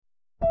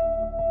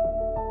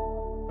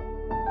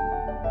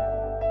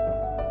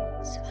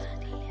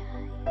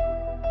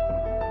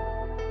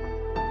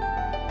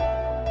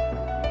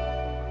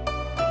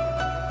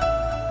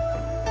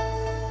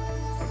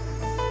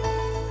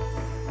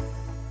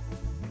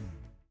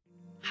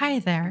Hi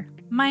there,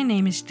 my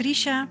name is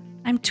Trisha,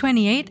 I'm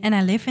 28 and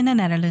I live in the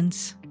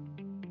Netherlands.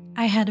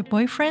 I had a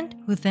boyfriend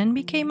who then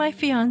became my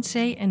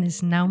fiancé and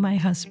is now my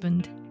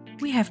husband.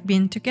 We have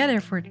been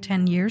together for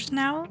 10 years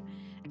now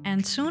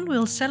and soon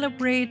we'll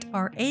celebrate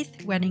our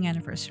 8th wedding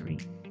anniversary.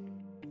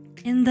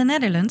 In the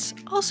Netherlands,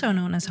 also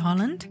known as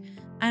Holland,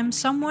 I'm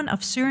someone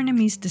of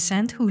Surinamese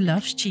descent who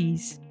loves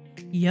cheese.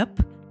 Yup,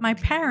 my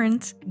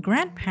parents,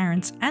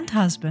 grandparents, and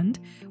husband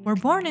were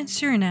born in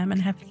Suriname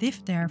and have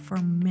lived there for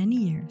many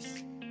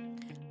years.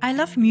 I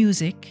love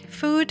music,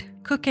 food,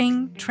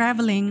 cooking,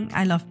 traveling,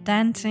 I love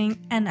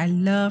dancing, and I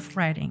love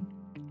writing.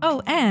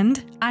 Oh,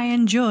 and I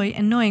enjoy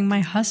annoying my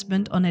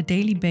husband on a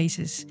daily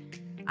basis.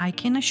 I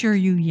can assure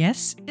you,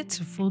 yes, it's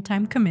a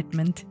full-time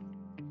commitment.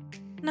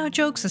 Now,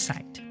 jokes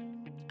aside,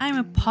 I'm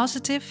a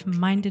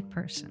positive-minded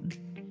person.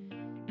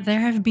 There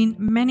have been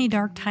many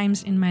dark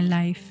times in my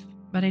life,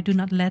 but I do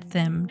not let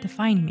them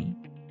define me,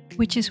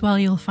 which is why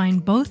you'll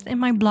find both in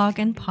my blog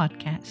and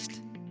podcast.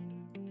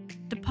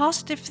 The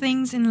positive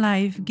things in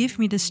life give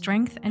me the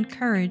strength and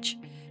courage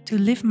to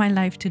live my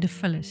life to the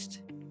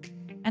fullest.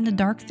 And the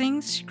dark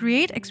things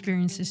create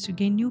experiences to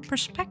gain new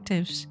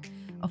perspectives,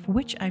 of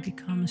which I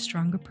become a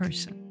stronger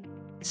person.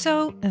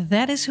 So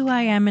that is who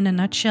I am in a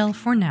nutshell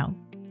for now.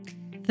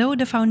 Though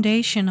the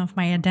foundation of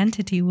my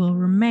identity will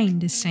remain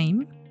the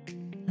same,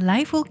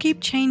 life will keep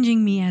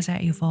changing me as I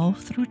evolve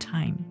through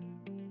time.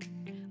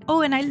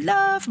 Oh, and I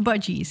love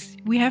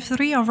budgies. We have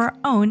 3 of our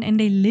own and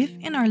they live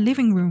in our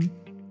living room.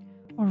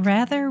 Or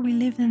rather, we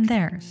live in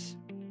theirs.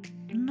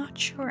 Not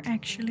sure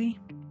actually.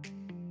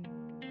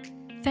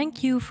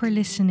 Thank you for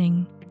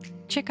listening.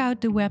 Check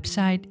out the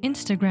website,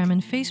 Instagram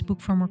and Facebook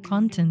for more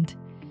content.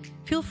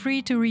 Feel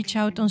free to reach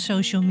out on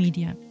social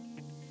media.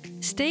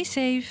 Stay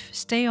safe,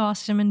 stay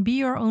awesome and be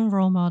your own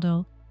role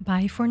model.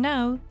 Bye for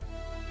now.